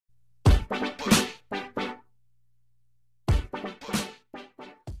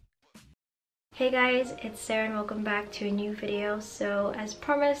Hey guys, it's Sarah and welcome back to a new video. So as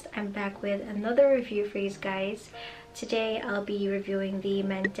promised, I'm back with another review for you guys. Today I'll be reviewing the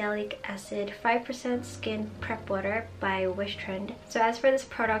Mandelic Acid 5% Skin Prep Water by Wishtrend. So as for this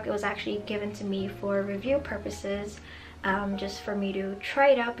product, it was actually given to me for review purposes, just for me to try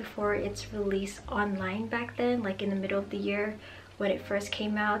it out before its release online back then, like in the middle of the year when it first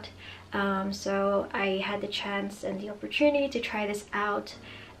came out. So I had the chance and the opportunity to try this out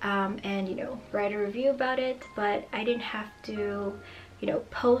and write a review about it, but I didn't have to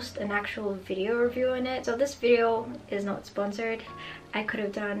post an actual video review on it. So this video is not sponsored. I could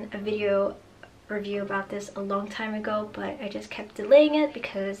have done a video review about this a long time ago, but I just kept delaying it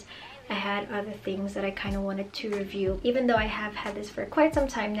because I had other things that I kind of wanted to review. Even though I have had this for quite some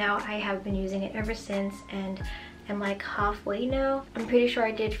time now, I have been using it ever since, and I'm like halfway now. I'm pretty sure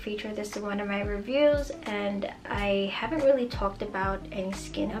I did feature this in one of my reviews, and I haven't really talked about any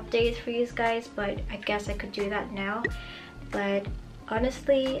skin updates for you guys, but I guess I could do that now. But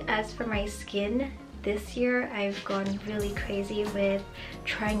honestly, as for my skin this year, I've gone really crazy with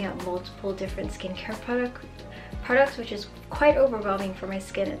trying out multiple different skincare products, which is quite overwhelming for my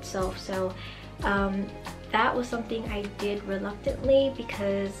skin itself. So that was something I did reluctantly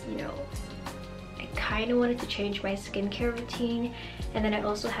because kind of wanted to change my skincare routine, and then I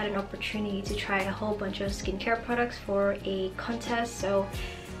also had an opportunity to try a whole bunch of skincare products for a contest, so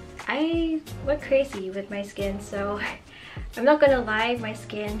I went crazy with my skin. So I'm not gonna lie, my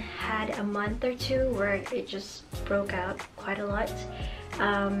skin had a month or two where it just broke out quite a lot.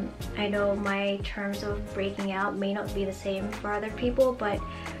 I know my terms of breaking out may not be the same for other people, but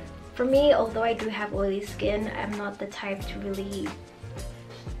for me, although I do have oily skin, I'm not the type to really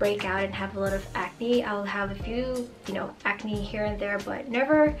break out and have a lot of acne. I'll have a few acne here and there, but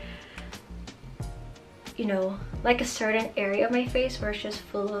never like a certain area of my face where it's just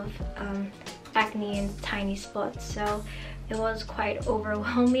full of acne and tiny spots. So it was quite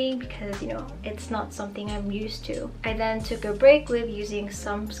overwhelming because it's not something I'm used to. I then took a break with using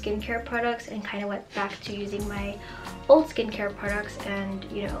some skincare products and kind of went back to using my old skincare products, and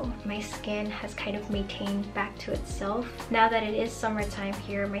my skin has kind of maintained back to itself. Now that it is summertime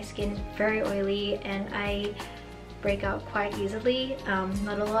here, my skin is very oily and I break out quite easily.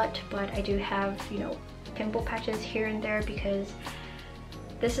 Not a lot, but I do have pimple patches here and there because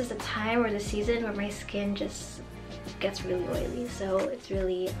this is the time or the season where my skin just gets really oily, so it's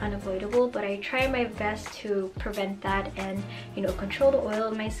really unavoidable. But I try my best to prevent that and control the oil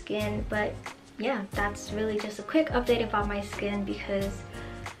in my skin. But yeah, that's really just a quick update about my skin because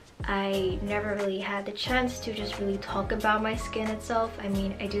I never really had the chance to just really talk about my skin itself. I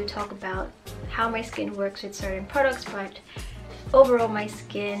mean, I do talk about how my skin works with certain products, but overall my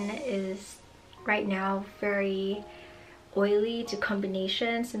skin is right now very oily to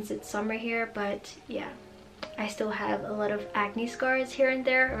combination since it's summer here. But yeah, I still have a lot of acne scars here and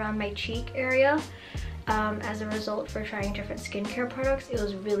there around my cheek area. As a result, for trying different skincare products, it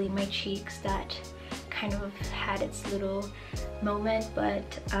was really my cheeks that kind of had its little moment, but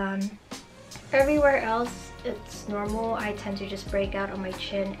everywhere else it's normal. I tend to just break out on my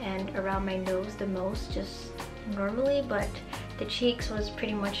chin and around my nose the most, just normally, but the cheeks was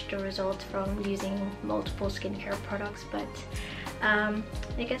pretty much the result from using multiple skincare products. But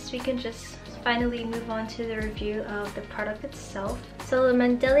I guess we can just finally move on to the review of the product itself. So the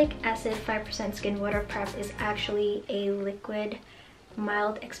Mandelic Acid 5% Skin Water Prep is actually a liquid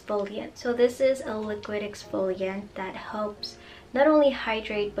mild exfoliant. So this is a liquid exfoliant that helps not only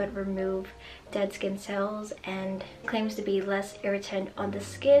hydrate but remove dead skin cells and claims to be less irritant on the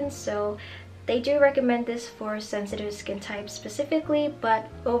skin. So they do recommend this for sensitive skin types specifically, but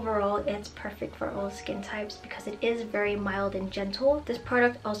overall it's perfect for all skin types because it is very mild and gentle. This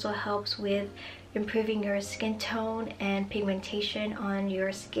product also helps with improving your skin tone and pigmentation on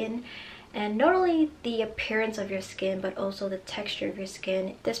your skin, and not only the appearance of your skin but also the texture of your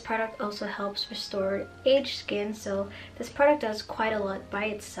skin. This product also helps restore aged skin, so this product does quite a lot by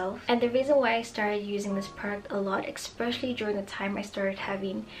itself. And the reason why I started using this product a lot, especially during the time I started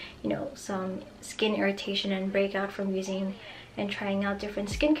having some skin irritation and breakout from using and trying out different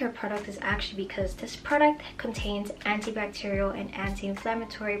skincare products, is actually because this product contains antibacterial and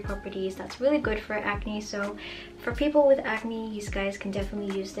anti-inflammatory properties that's really good for acne. So for people with acne, you guys can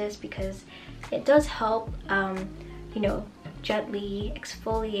definitely use this because it does help gently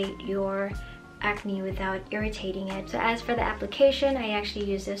exfoliate your acne without irritating it. So as for the application, I actually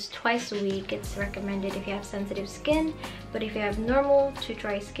use this twice a week. It's recommended if you have sensitive skin, but if you have normal to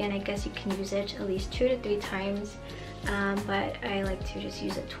dry skin, I guess you can use it at least 2 to 3 times. But I like to just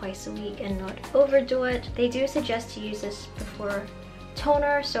use it twice a week and not overdo it. They do suggest to use this before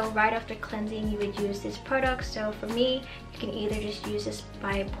toner. So right after cleansing you would use this product. So for me, you can either just use this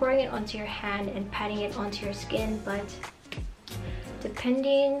by pouring it onto your hand and patting it onto your skin, but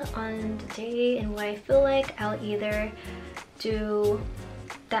depending on the day and what I feel like, I'll either do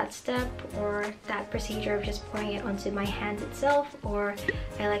that step or that procedure of just pouring it onto my hands itself, or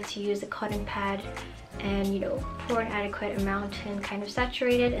I like to use a cotton pad and, you know, pour an adequate amount and kind of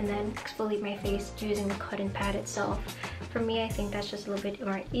saturate it and then exfoliate my face using the cotton pad itself. For me, I think that's just a little bit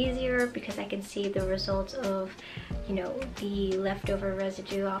more easier because I can see the results of, you know, the leftover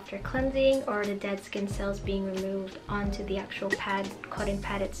residue after cleansing or the dead skin cells being removed onto the actual pad, cotton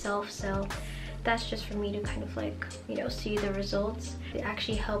pad itself. So that's just for me to kind of like, you know, see the results. It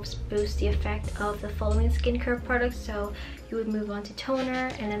actually helps boost the effect of the following skincare products. So you would move on to toner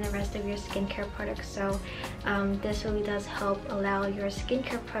and then the rest of your skincare products. So this really does help allow your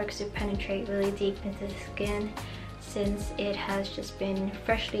skincare products to penetrate really deep into the skin, since it has just been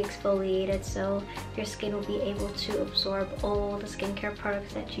freshly exfoliated, so your skin will be able to absorb all the skincare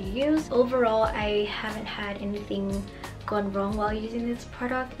products that you use. Overall, I haven't had anything gone wrong while using this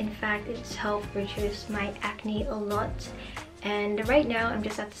product. In fact, it's helped reduce my acne a lot, and right now I'm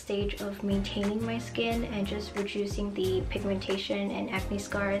just at the stage of maintaining my skin and just reducing the pigmentation and acne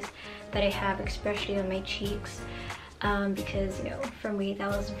scars that I have, especially on my cheeks. Because, you know, for me that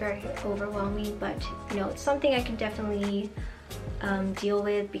was very overwhelming, but you know, it's something I can definitely deal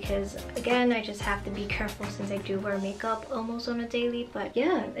with, because again, I just have to be careful since I do wear makeup almost on a daily. But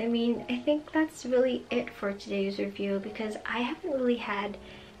yeah, I mean, I think that's really it for today's review, because I haven't really had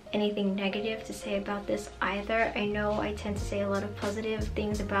anything negative to say about this either. I know I tend to say a lot of positive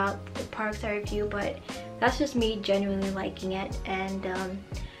things about the products I review, but that's just me genuinely liking it, and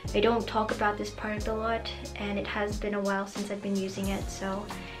I don't talk about this product a lot, and it has been a while since I've been using it, so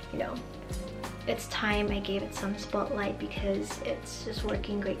you know, it's time I gave it some spotlight because it's just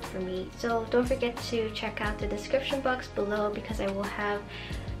working great for me. So don't forget to check out the description box below, because I will have,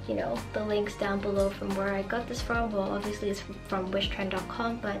 you know, the links down below from where I got this from. Well, obviously it's from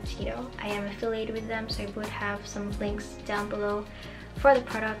wishtrend.com, but you know, I am affiliated with them, so I would have some links down below for the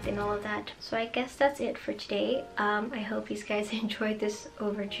product and all of that. So I guess that's it for today. I hope you guys enjoyed this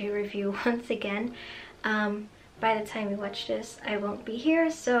overdue review once again. By the time you watch this, I won't be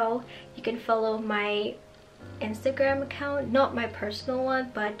here, so you can follow my Instagram account, not my personal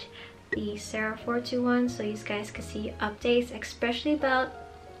one, but the Sera421, so you guys can see updates, especially about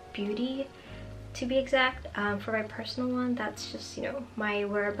beauty to be exact. For my personal one, that's just, you know, my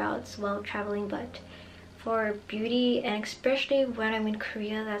whereabouts while traveling, but for beauty, and especially when I'm in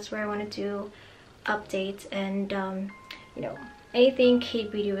Korea, that's where I want to do updates and you know, anything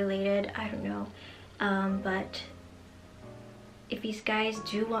K-beauty related, I don't know. But if you guys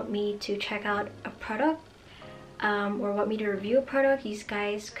do want me to check out a product or want me to review a product, you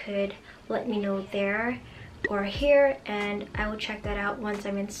guys could let me know there or here, and I will check that out once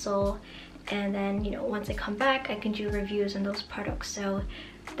I'm in Seoul. And then, you know, once I come back, I can do reviews on those products. So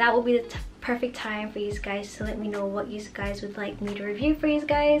that will be the perfect time for you guys to let me know what you guys would like me to review for you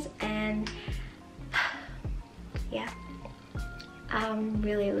guys. And yeah, I'm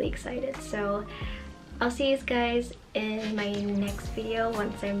really excited. So I'll see you guys in my next video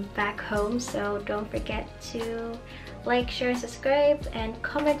once I'm back home. So don't forget to like, share, subscribe, and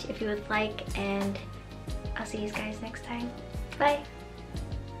comment if you would like, and I'll see you guys next time. Bye!